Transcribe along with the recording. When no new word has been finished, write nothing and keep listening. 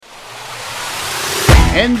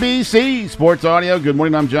NBC Sports Audio. Good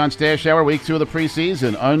morning, I'm John Stashauer. Week 2 of the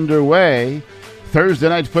preseason underway. Thursday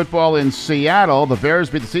night football in Seattle. The Bears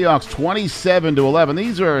beat the Seahawks 27-11.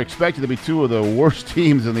 These are expected to be two of the worst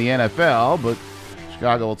teams in the NFL, but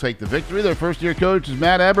Chicago will take the victory. Their first-year coach is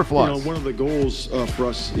Matt Eberflus. One of the goals for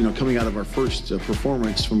us, coming out of our first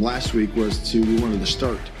performance from last week was we wanted to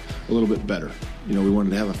start a little bit better. We wanted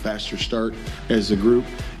to have a faster start as a group,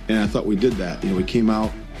 and I thought we did that. We came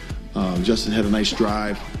out. Justin had a nice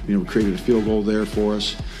drive. We created a field goal there for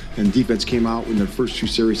us. And defense came out in their first two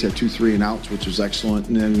series, had 2 3-and-outs, which was excellent.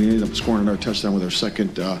 And then we ended up scoring another touchdown with our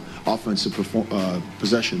second offensive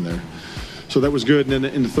possession there. So that was good. And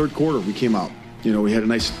then in the third quarter, we came out. We had a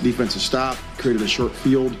nice defensive stop, created a short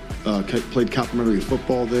field, played complimentary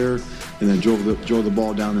football there, and then drove the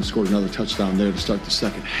ball down and scored another touchdown there to start the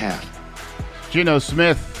second half. Geno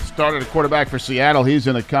Smith started a quarterback for Seattle. He's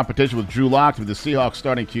in a competition with Drew Lock with the Seahawks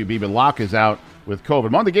starting QB, but Lock is out with COVID.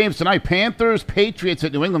 Among the games tonight, Panthers, Patriots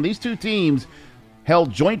at New England. These two teams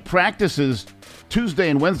held joint practices Tuesday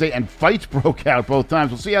and Wednesday, and fights broke out both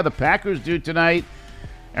times. We'll see how the Packers do tonight.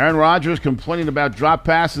 Aaron Rodgers complaining about drop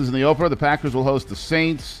passes in the opener. The Packers will host the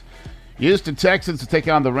Saints. Houston Texans to take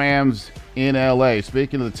on the Rams in L.A.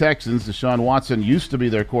 Speaking of the Texans, Deshaun Watson used to be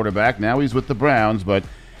their quarterback. Now he's with the Browns, but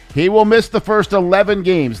he will miss the first 11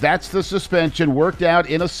 games. That's the suspension worked out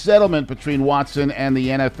in a settlement between Watson and the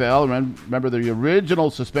NFL. Remember, the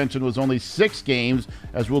original suspension was only 6 games,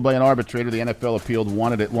 as ruled by an arbitrator. The NFL appealed,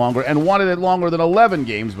 wanted it longer than 11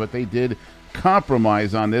 games, but they did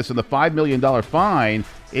compromise on this. And the $5 million fine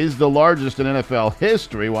is the largest in NFL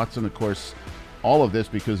history. Watson, of course, all of this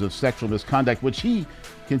because of sexual misconduct, which he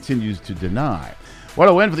continues to deny. What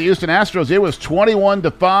a win for the Houston Astros. It was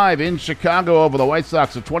 21-5 in Chicago over the White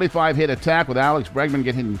Sox. A 25-hit attack with Alex Bregman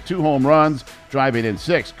getting 2 home runs, driving in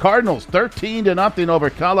 6. Cardinals 13-0 over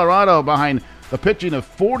Colorado behind the pitching of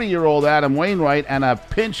 40-year-old Adam Wainwright and a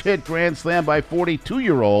pinch-hit grand slam by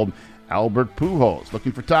 42-year-old Albert Pujols.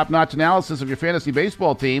 Looking for top-notch analysis of your fantasy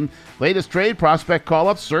baseball team? Latest trade prospect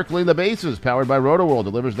call-ups, Circling the Bases, powered by RotoWorld,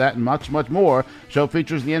 delivers that and much, much more. Show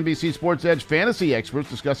features the NBC Sports Edge fantasy experts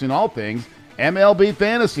discussing all things MLB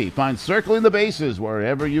Fantasy. Find Circling the Bases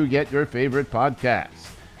wherever you get your favorite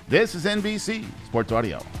podcasts. This is NBC Sports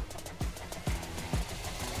Audio.